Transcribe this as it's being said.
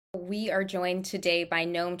We are joined today by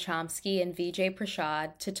Noam Chomsky and Vijay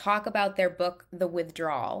Prashad to talk about their book, The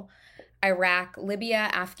Withdrawal: Iraq,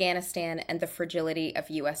 Libya, Afghanistan, and the Fragility of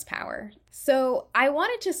U.S. Power. So, I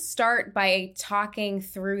wanted to start by talking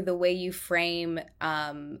through the way you frame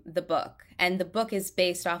the book. And the book is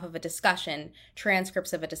based off of a discussion,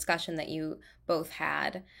 transcripts of a discussion that you both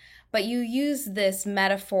had. But you use this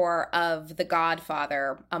metaphor of the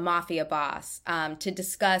Godfather, a mafia boss, to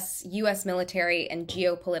discuss U.S. military and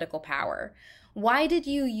geopolitical power. Why did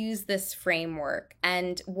you use this framework?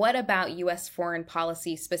 And what about U.S. foreign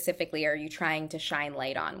policy specifically are you trying to shine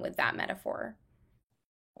light on with that metaphor?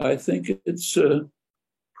 I think it's a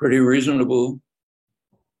pretty reasonable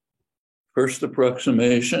first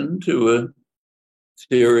approximation to a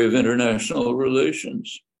theory of international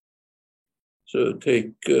relations. So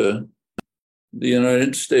take the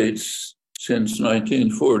United States since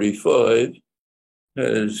 1945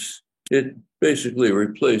 it basically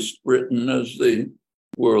replaced Britain as the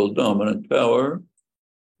world dominant power.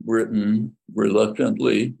 Britain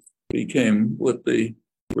reluctantly became what the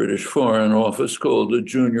British Foreign Office called a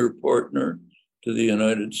junior partner to the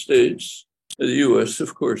United States. The US,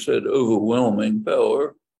 of course, had overwhelming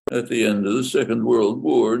power at the end of the Second World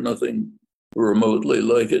War, nothing remotely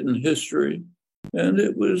like it in history. And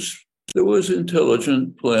there was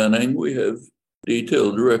intelligent planning. We have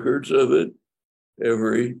detailed records of it.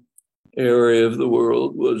 Every area of the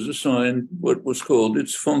world was assigned what was called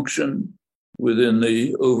its function within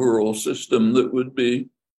the overall system that would be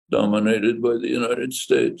dominated by the United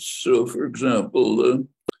States. So, for example,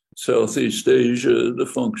 Southeast Asia, the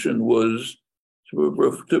function was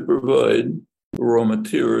to provide raw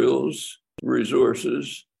materials,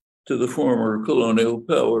 resources to the former colonial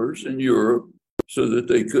powers in Europe so that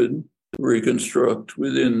they could reconstruct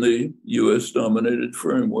within the US dominated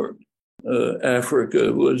framework.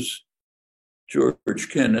 Africa was George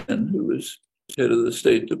Kennan, who was head of the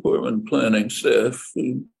State Department planning staff,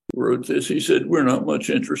 who wrote this. He said, "We're not much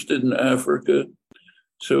interested in Africa,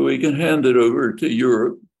 so we can hand it over to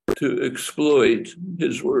Europe to exploit,"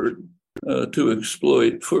 his word, to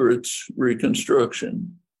exploit for its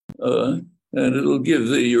reconstruction. And it'll give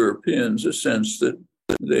the Europeans a sense that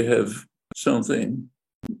they have something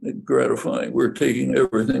gratifying. We're taking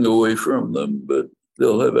everything away from them, but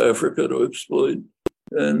they'll have Africa to exploit,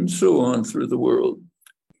 and so on through the world.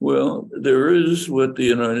 Well, there is what the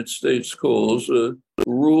United States calls a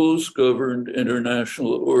rules-governed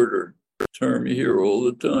international order, a term you hear all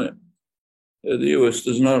the time. The U.S.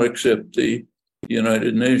 does not accept the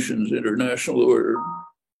United Nations international order.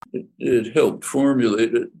 It helped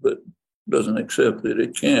formulate it, but doesn't accept it.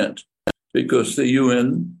 It can't, because the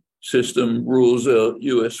UN system rules out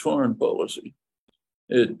U.S. foreign policy.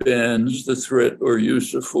 It bans the threat or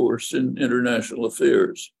use of force in international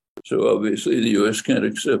affairs. So obviously the U.S. can't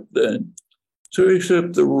accept that. So we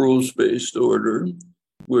accept the rules-based order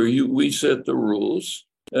where we set the rules,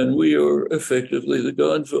 and we are effectively the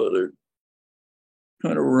godfather,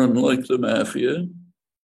 kind of run like the mafia.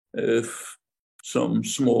 If some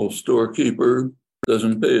small storekeeper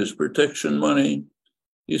doesn't pay his protection money,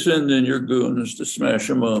 you send in your goons to smash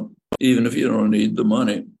him up, even if you don't need the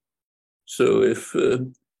money. So if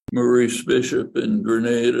Maurice Bishop in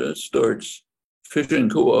Grenada starts fishing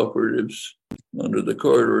cooperatives under the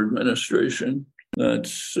Carter administration,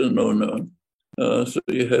 that's a no-no. So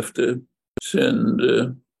you have to send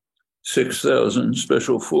 6,000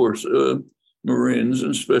 special force Marines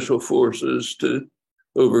and special forces to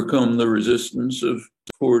overcome the resistance of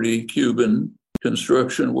 40 Cuban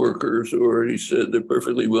construction workers who already said they're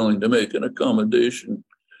perfectly willing to make an accommodation.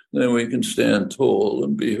 Then we can stand tall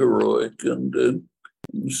and be heroic and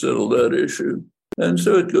settle that issue. And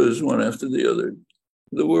so it goes one after the other.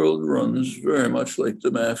 The world runs very much like the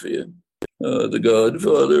mafia. The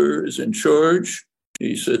Godfather is in charge.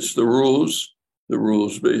 He sets the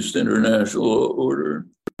rules-based international order,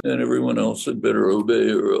 and everyone else had better obey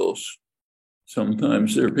or else.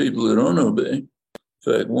 Sometimes there are people who don't obey.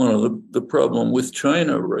 In fact, one of the problem with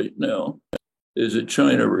China right now is that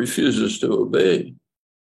China refuses to obey.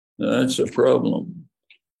 Now, that's a problem.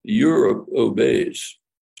 Europe obeys.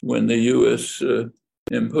 When the U.S.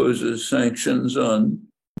 Imposes sanctions on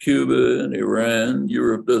Cuba and Iran,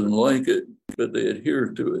 Europe doesn't like it, but they adhere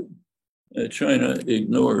to it. China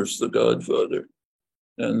ignores the Godfather,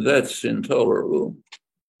 and that's intolerable.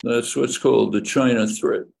 That's what's called the China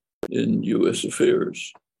threat in U.S.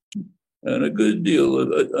 affairs. And a good deal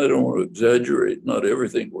of, I don't want to exaggerate, not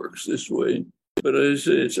everything works this way, but I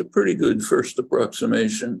say it's a pretty good first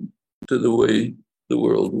approximation to the way the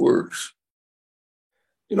world works.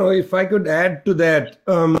 If I could add to that,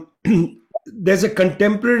 there's a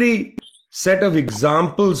contemporary set of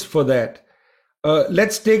examples for that.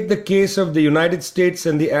 Let's take the case of the United States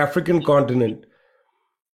and the African continent.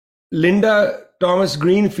 Linda Thomas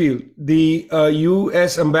Greenfield, the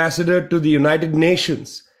U.S. ambassador to the United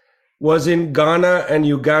Nations, was in Ghana and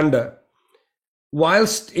Uganda.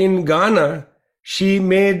 Whilst in Ghana, she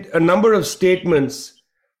made a number of statements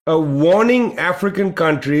warning African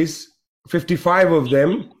countries, 55 of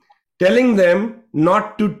them, telling them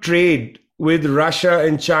not to trade with Russia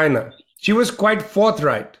and China. She was quite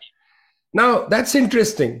forthright. Now, that's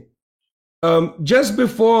interesting. Just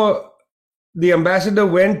before the ambassador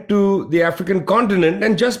went to the African continent,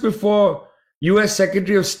 and just before US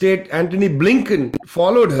Secretary of State Antony Blinken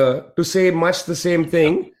followed her to say much the same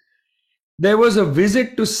thing, there was a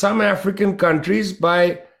visit to some African countries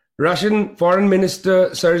by Russian Foreign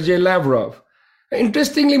Minister Sergei Lavrov.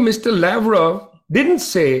 Interestingly, Mr. Lavrov didn't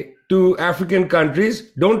say to African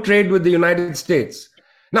countries, don't trade with the United States.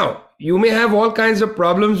 Now, you may have all kinds of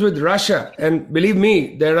problems with Russia, and believe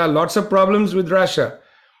me, there are lots of problems with Russia.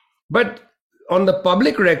 But on the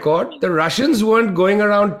public record, the Russians weren't going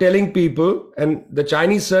around telling people, and the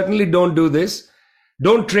Chinese certainly don't do this,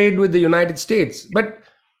 don't trade with the United States. But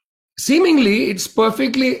seemingly, it's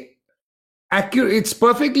perfectly accurate, it's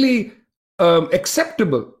perfectly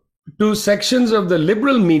acceptable to sections of the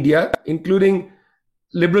liberal media, including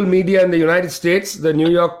liberal media in the United States, the New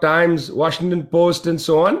York Times, Washington Post, and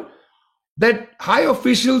so on, that high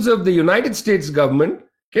officials of the United States government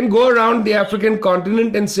can go around the African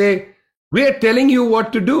continent and say, we are telling you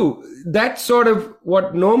what to do. That sort of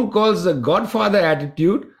what Noam calls the Godfather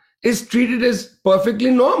attitude is treated as perfectly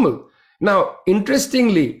normal. Now,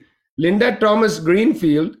 interestingly, Linda Thomas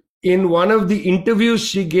Greenfield, in one of the interviews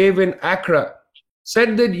she gave in Accra,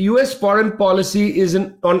 said that US foreign policy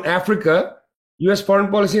on Africa, US foreign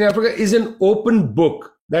policy in Africa is an open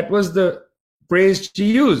book. That was the phrase she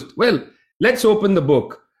used. Well, let's open the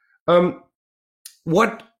book.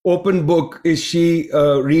 What open book is she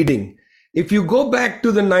reading? If you go back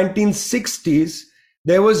to the 1960s,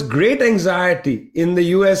 there was great anxiety in the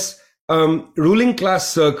US ruling class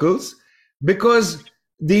circles because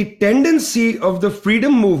the tendency of the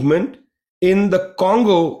freedom movement in the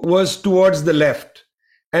Congo was towards the left.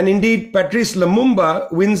 And indeed, Patrice Lumumba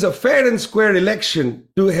wins a fair and square election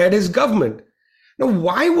to head his government. Now,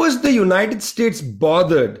 why was the United States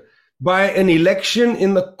bothered by an election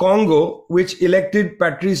in the Congo which elected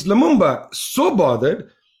Patrice Lumumba? So bothered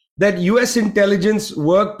that US intelligence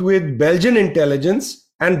worked with Belgian intelligence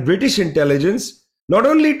and British intelligence, not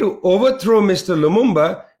only to overthrow Mr.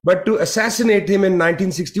 Lumumba, but to assassinate him in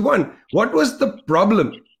 1961. What was the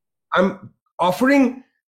problem? I'm offering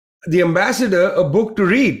the ambassador a book to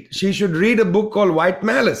read. She should read a book called White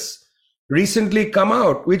Malice, recently come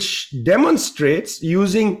out, which demonstrates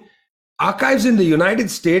using archives in the United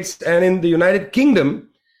States and in the United Kingdom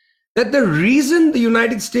that the reason the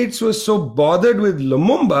United States was so bothered with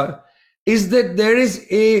Lumumba is that there is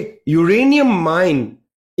a uranium mine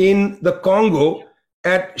in the Congo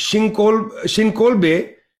at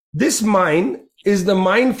Shinkolbe. This mine is the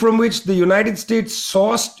mine from which the United States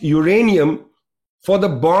sourced uranium for the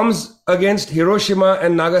bombs against Hiroshima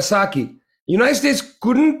and Nagasaki. The United States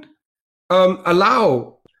couldn't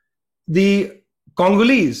allow the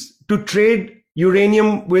Congolese to trade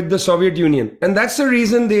uranium with the Soviet Union. And that's the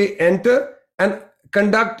reason they enter and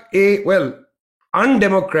conduct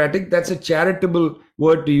undemocratic, that's a charitable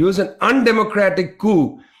word to use, an undemocratic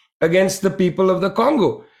coup against the people of the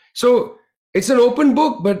Congo. So it's an open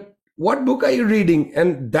book, but what book are you reading?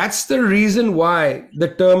 And that's the reason why the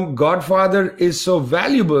term Godfather is so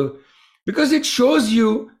valuable, because it shows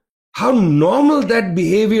you how normal that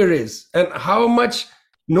behavior is and how much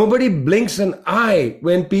nobody blinks an eye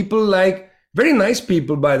when people like, very nice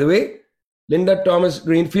people, by the way, Linda Thomas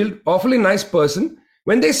Greenfield, awfully nice person,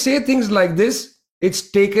 when they say things like this,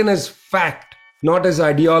 it's taken as fact, not as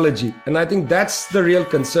ideology. And I think that's the real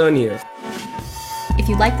concern here. If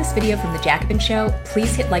you like this video from The Jacobin Show,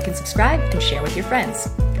 please hit like and subscribe and share with your friends.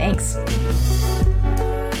 Thanks.